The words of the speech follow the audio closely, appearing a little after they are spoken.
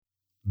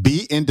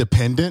Be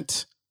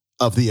independent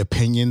of the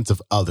opinions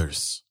of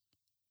others.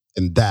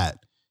 And that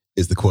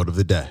is the quote of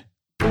the day.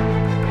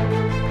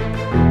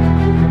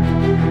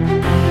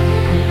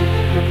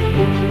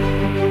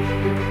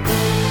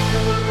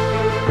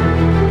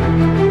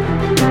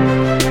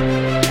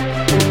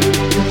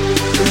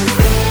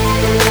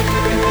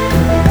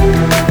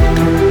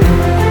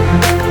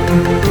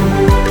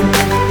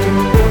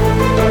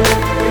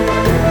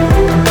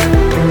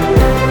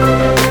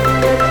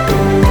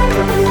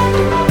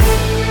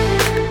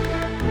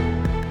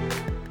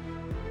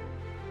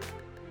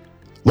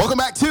 Welcome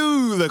back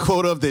to the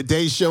Quote of the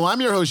Day Show.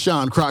 I'm your host,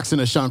 Sean Croxton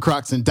of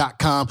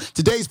SeanCroxton.com.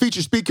 Today's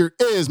featured speaker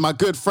is my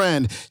good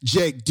friend,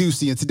 Jake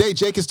Ducey. And today,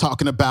 Jake is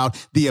talking about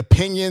the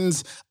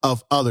opinions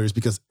of others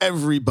because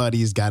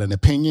everybody's got an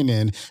opinion.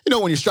 And,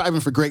 when you're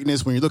striving for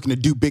greatness, when you're looking to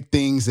do big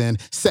things and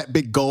set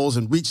big goals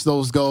and reach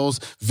those goals,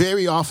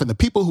 very often the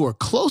people who are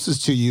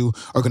closest to you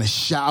are going to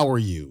shower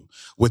you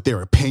with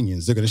their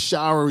opinions. They're going to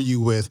shower you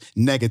with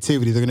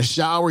negativity. They're going to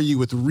shower you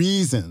with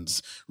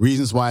reasons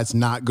why it's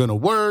not going to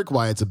work,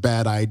 why it's a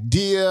bad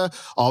idea,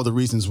 all the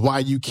reasons why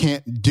you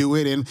can't do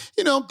it. And,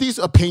 these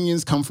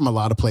opinions come from a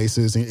lot of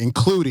places,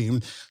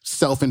 including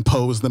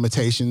self-imposed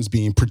limitations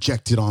being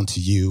projected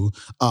onto you,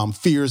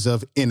 fears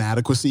of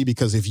inadequacy,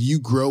 because if you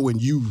grow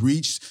and you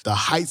reach the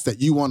heights that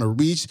you want to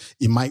reach,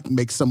 it might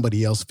make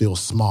somebody else feel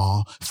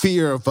small,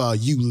 fear of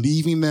you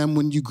leaving them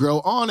when you grow,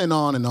 on and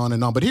on and on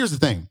and on. But here's the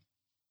thing.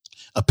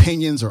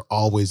 Opinions are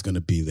always going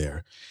to be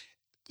there.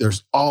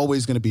 There's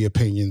always going to be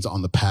opinions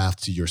on the path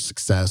to your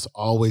success,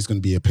 always going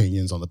to be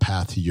opinions on the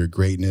path to your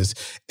greatness,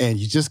 and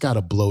you just got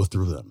to blow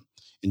through them.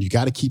 And you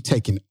got to keep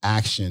taking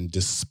action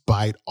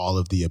despite all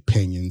of the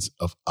opinions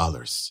of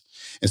others.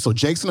 And so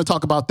Jake's going to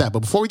talk about that. But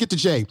before we get to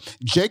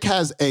Jake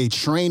has a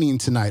training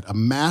tonight, a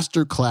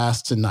master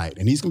class tonight.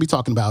 And he's going to be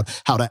talking about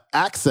how to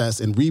access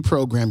and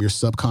reprogram your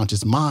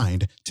subconscious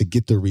mind to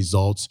get the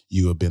results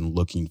you have been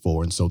looking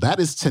for. And so that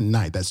is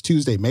tonight. That's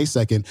Tuesday, May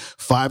 2nd,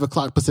 5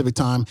 o'clock Pacific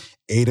time,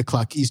 8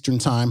 o'clock Eastern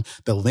time.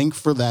 The link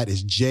for that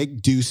is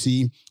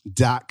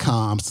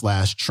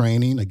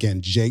jakeducey.com/training.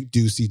 Again,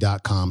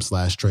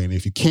 jakeducey.com/training.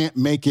 If you can't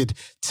make it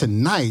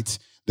tonight,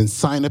 then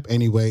sign up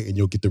anyway, and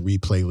you'll get the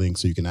replay link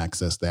so you can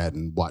access that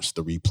and watch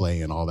the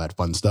replay and all that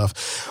fun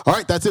stuff. All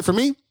right, that's it for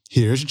me.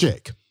 Here's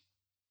Jake.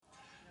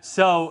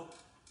 So,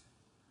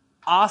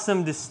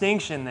 awesome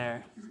distinction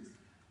there.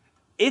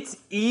 It's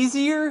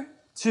easier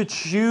to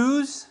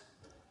choose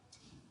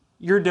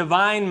your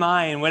divine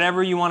mind,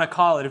 whatever you want to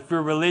call it. If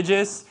you're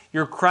religious,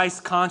 your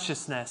Christ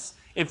consciousness.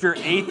 If you're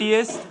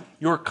atheist,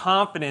 your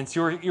confidence,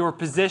 your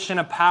position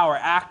of power,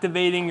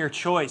 activating your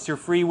choice, your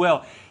free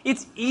will.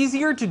 It's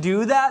easier to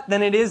do that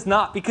than it is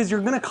not, because you're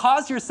going to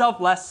cause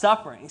yourself less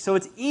suffering. So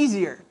it's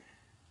easier.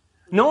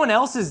 No one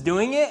else is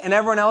doing it, and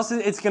everyone else,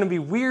 it's going to be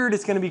weird,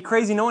 it's going to be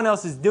crazy. No one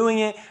else is doing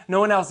it, no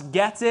one else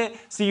gets it.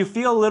 So you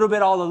feel a little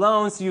bit all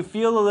alone, so you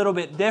feel a little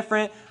bit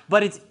different,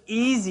 but it's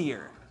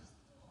easier.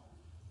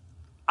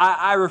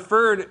 I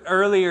referred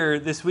earlier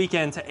this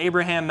weekend to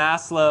Abraham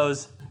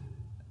Maslow's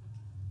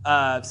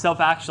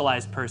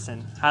self-actualized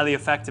person, highly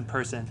effective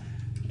person.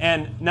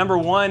 And number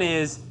one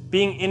is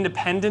being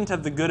independent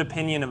of the good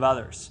opinion of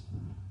others.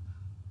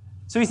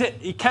 So he said,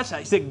 you catch that,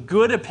 he said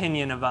good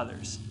opinion of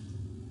others.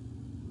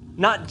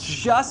 Not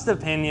just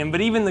opinion,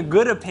 but even the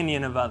good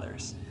opinion of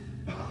others.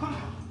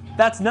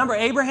 That's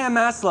Abraham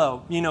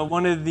Maslow,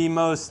 one of the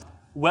most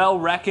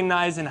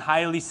well-recognized and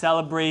highly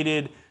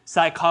celebrated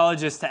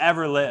psychologists to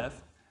ever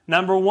live.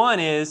 Number one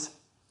is,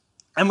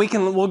 and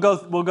we'll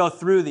go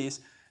through these.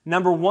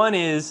 Number one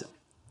is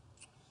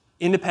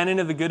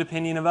independent of the good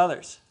opinion of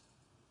others.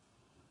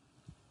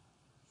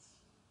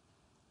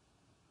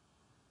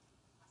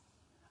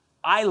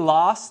 I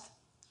lost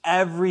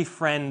every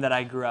friend that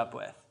I grew up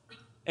with,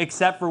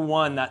 except for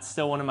one that's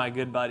still one of my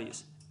good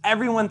buddies.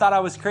 Everyone thought I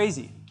was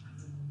crazy.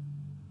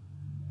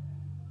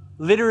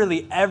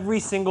 Literally every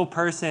single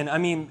person. I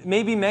mean,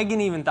 maybe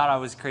Megan even thought I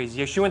was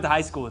crazy. She went to high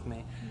school with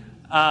me.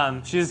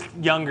 She was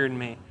younger than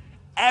me.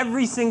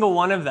 Every single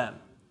one of them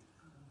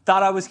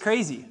thought I was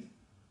crazy.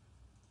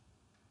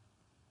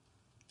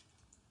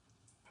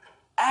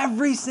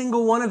 Every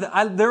single one of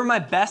them. They were my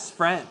best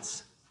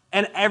friends.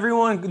 And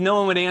no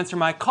one would answer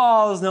my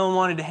calls. No one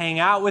wanted to hang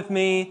out with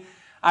me.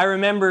 I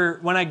remember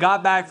when I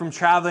got back from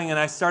traveling and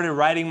I started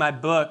writing my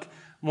book,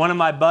 one of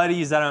my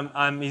buddies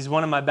he's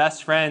one of my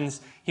best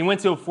friends, he went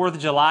to a 4th of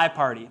July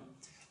party.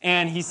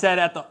 And he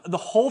said the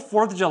whole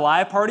 4th of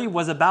July party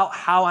was about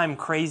how I'm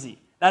crazy.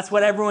 That's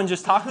what everyone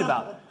just talked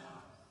about.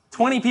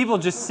 20 people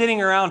just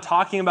sitting around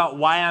talking about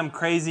why I'm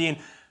crazy and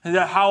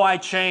how I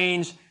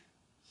change.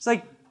 It's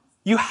like,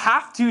 you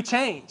have to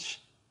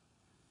change.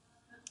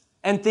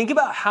 And think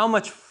about how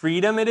much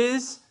freedom it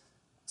is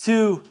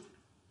to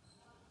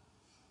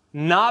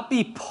not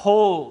be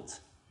pulled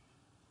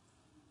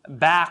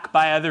back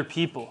by other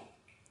people.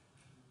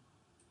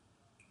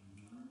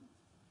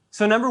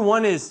 So number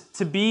one is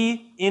to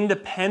be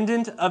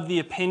independent of the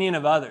opinion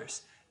of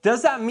others.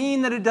 Does that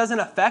mean that it doesn't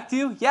affect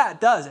you? Yeah, it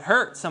does. It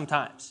hurts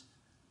sometimes.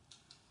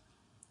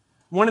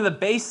 one of the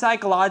base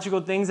psychological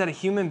things that a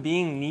human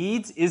being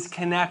needs is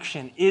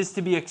connection, is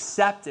to be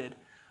accepted.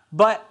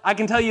 But I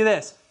can tell you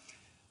this.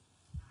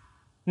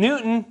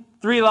 Newton,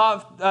 3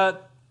 law of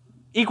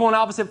equal and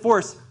opposite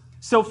force.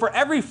 So for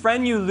every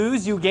friend you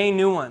lose, you gain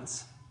new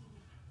ones.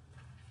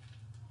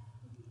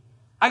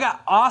 I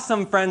got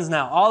awesome friends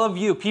now. All of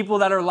you, people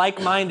that are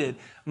like-minded.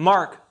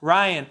 Mark,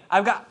 Ryan.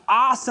 I've got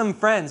awesome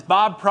friends.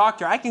 Bob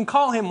Proctor. I can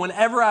call him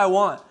whenever I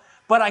want.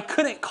 But I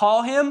couldn't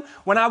call him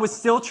when I was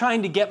still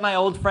trying to get my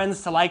old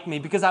friends to like me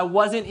because I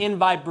wasn't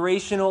in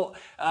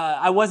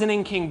I wasn't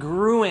in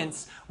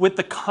congruence with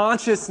the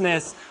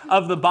consciousness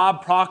of the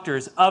Bob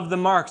Proctors, of the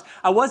Marks.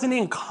 I wasn't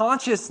in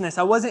consciousness.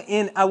 I wasn't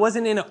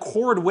in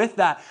accord with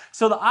that.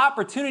 So the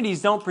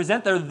opportunities don't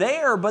present. They're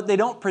there, but they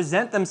don't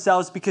present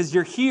themselves because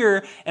you're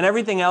here and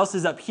everything else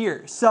is up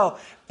here. So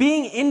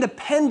being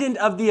independent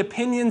of the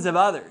opinions of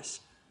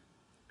others,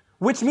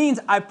 which means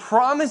I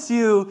promise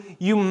you,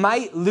 you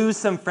might lose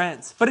some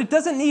friends. But it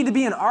doesn't need to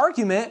be an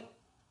argument.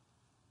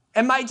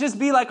 It might just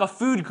be like a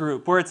food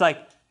group where it's like,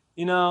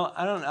 I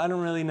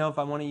don't really know if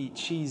I want to eat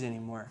cheese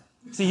anymore.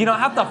 So you don't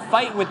have to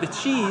fight with the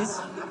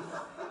cheese.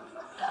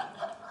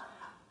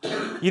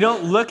 You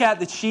don't look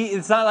at the cheese.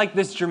 It's not like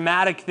this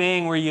dramatic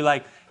thing where you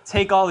like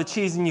take all the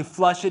cheese and you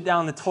flush it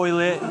down the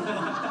toilet.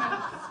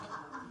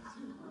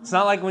 It's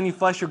not like when you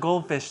flush your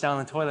goldfish down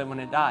the toilet when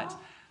it dies.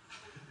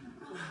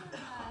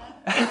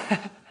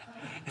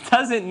 It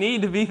doesn't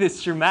need to be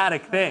this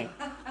dramatic thing.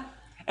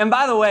 And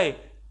by the way,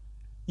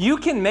 you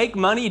can make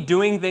money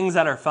doing things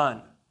that are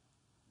fun.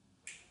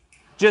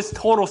 Just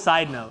total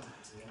side note.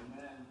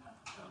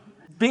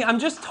 I'm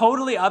just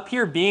totally up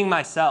here being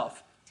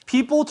myself.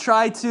 People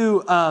try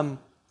to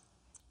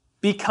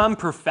become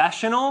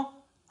professional.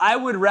 I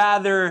would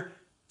rather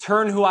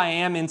turn who I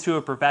am into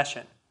a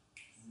profession.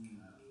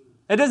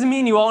 It doesn't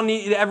mean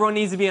everyone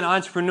needs to be an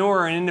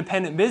entrepreneur or an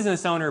independent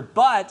business owner,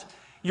 but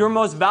your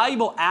most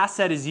valuable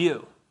asset is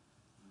you.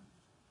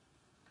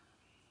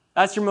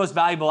 That's your most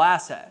valuable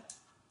asset.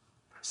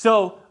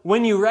 So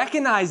when you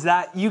recognize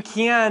that, you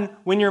can,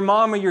 when your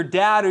mom or your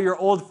dad or your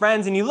old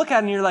friends, and you look at it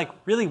and you're like,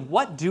 really,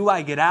 what do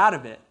I get out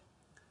of it?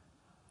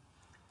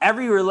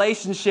 Every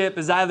relationship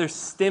is either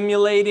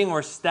stimulating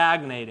or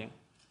stagnating.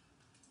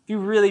 If you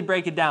really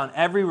break it down,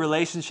 every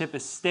relationship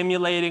is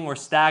stimulating or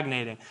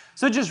stagnating.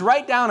 So just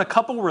write down a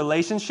couple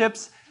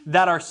relationships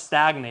that are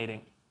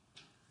stagnating.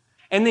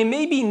 And they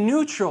may be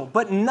neutral,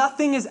 but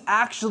nothing is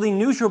actually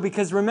neutral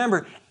because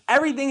remember,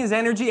 everything is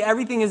energy,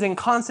 everything is in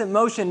constant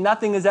motion,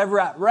 nothing is ever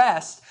at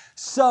rest.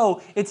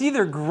 So it's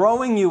either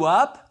growing you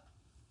up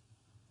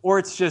or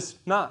it's just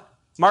not.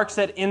 Mark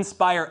said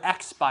inspire,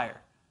 expire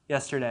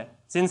yesterday.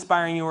 It's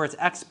inspiring you or it's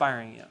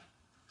expiring you.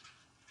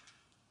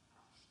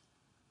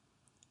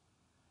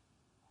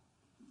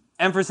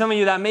 And for some of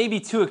you, that may be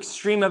too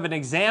extreme of an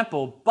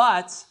example,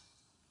 but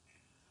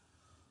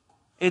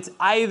it's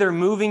either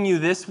moving you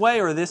this way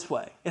or this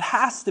way. It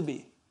has to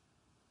be.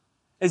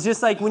 It's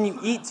just like when you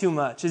eat too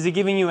much. Is it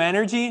giving you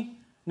energy?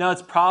 No,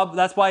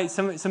 that's why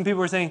some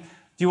people are saying,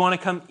 do you want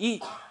to come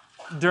eat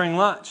during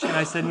lunch? And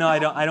I said, no, I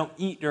don't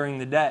eat during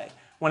the day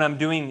when I'm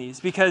doing these.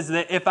 Because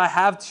if I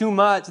have too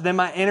much, then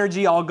my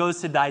energy all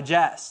goes to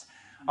digest.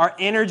 Our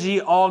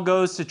energy all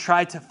goes to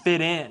try to fit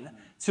in,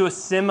 to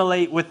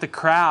assimilate with the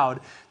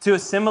crowd, to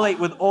assimilate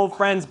with old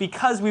friends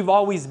because we've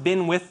always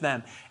been with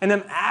them. And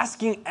I'm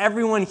asking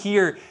everyone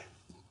here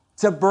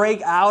to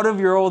break out of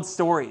your old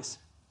stories.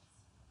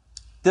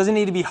 Doesn't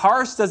need to be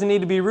harsh, doesn't need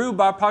to be rude.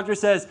 Bob Proctor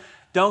says,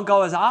 don't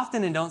go as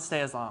often and don't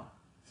stay as long.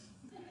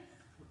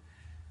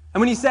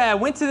 And when you say, I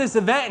went to this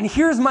event and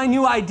here's my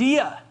new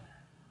idea,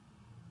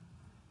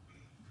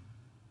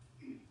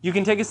 you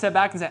can take a step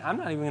back and say, I'm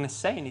not even going to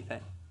say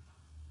anything.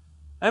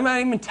 I'm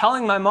not even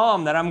telling my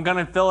mom that I'm going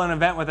to fill an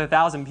event with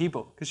 1,000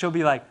 people because she'll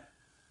be like,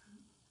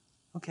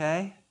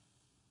 okay.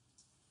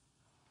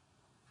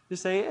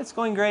 Just say, it's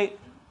going great.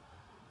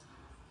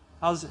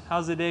 How's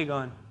the day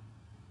going?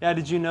 Yeah,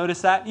 did you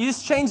notice that? You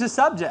just change the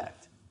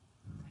subject.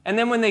 And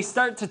then when they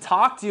start to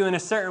talk to you in a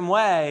certain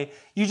way,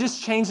 you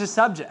just change the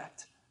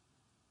subject.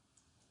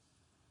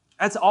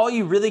 That's all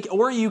you really,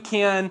 or you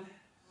can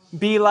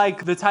be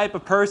like the type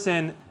of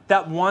person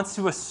that wants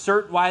to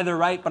assert why they're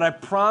right, but I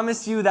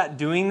promise you that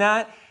doing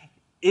that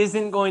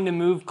isn't going to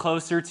move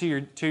closer to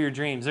your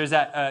dreams. There's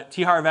that,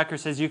 T. Harv Eker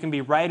says you can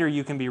be right or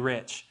you can be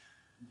rich.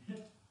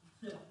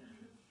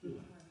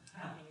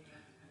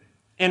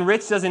 And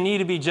rich doesn't need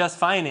to be just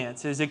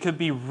finances. It could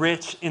be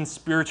rich in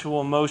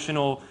spiritual,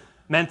 emotional,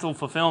 mental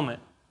fulfillment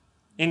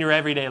in your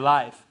everyday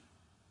life.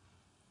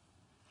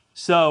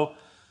 So,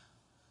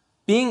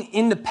 being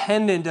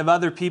independent of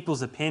other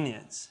people's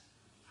opinions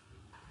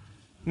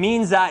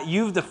means that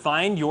you've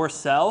defined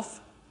yourself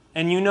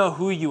and you know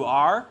who you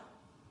are.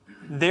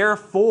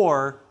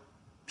 Therefore,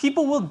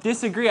 people will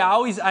disagree.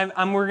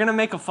 We're going to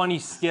make a funny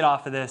skit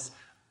off of this.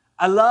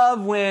 I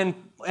love when,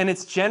 and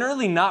it's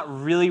generally not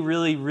really,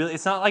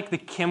 it's not like the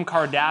Kim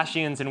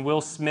Kardashians and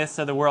Will Smiths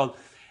of the world.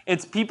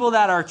 It's people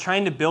that are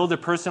trying to build a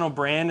personal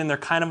brand and they're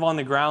kind of on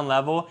the ground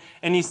level.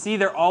 And you see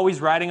they're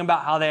always writing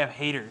about how they have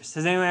haters.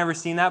 Has anyone ever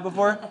seen that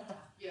before?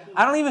 Yeah.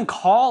 I don't even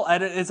call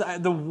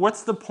it.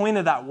 What's the point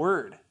of that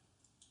word?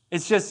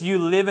 It's just you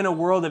live in a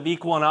world of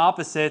equal and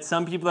opposite.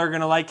 Some people are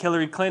going to like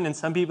Hillary Clinton,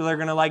 some people are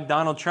going to like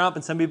Donald Trump,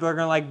 and some people are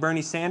going to like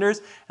Bernie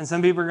Sanders, and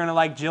some people are going to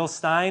like Jill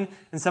Stein,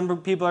 and some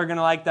people are going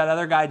to like that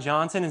other guy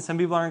Johnson, and some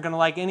people aren't going to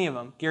like any of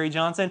them, Gary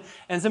Johnson,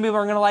 and some people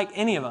aren't going to like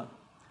any of them.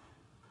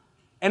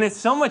 And it's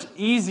so much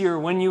easier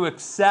when you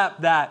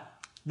accept that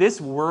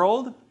this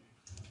world,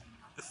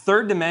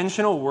 third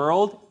dimensional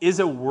world, is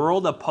a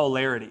world of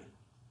polarity.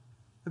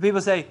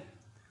 People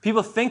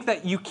think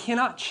that you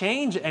cannot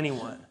change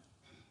anyone.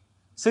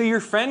 So your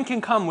friend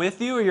can come with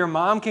you, or your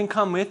mom can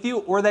come with you,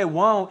 or they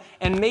won't.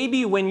 And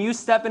maybe when you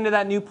step into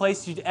that new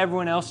place,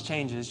 everyone else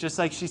changes, just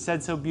like she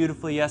said so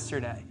beautifully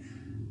yesterday.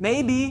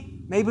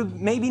 Maybe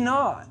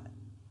not.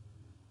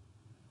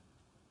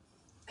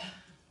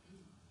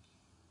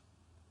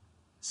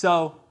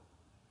 So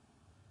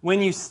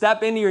when you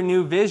step into your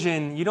new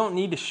vision, you don't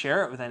need to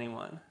share it with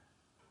anyone.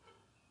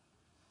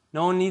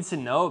 No one needs to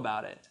know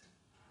about it.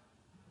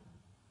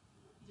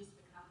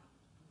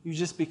 You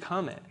just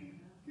become it.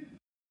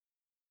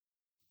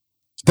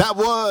 That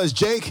was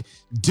Jake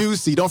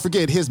Ducey. Don't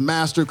forget, his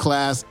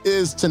masterclass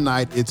is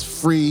tonight. It's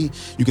free.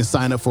 You can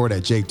sign up for it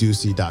at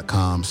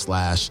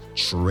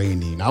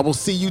jakeducey.com/training. I will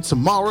see you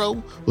tomorrow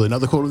with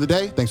another quote of the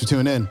day. Thanks for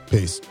tuning in.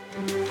 Peace.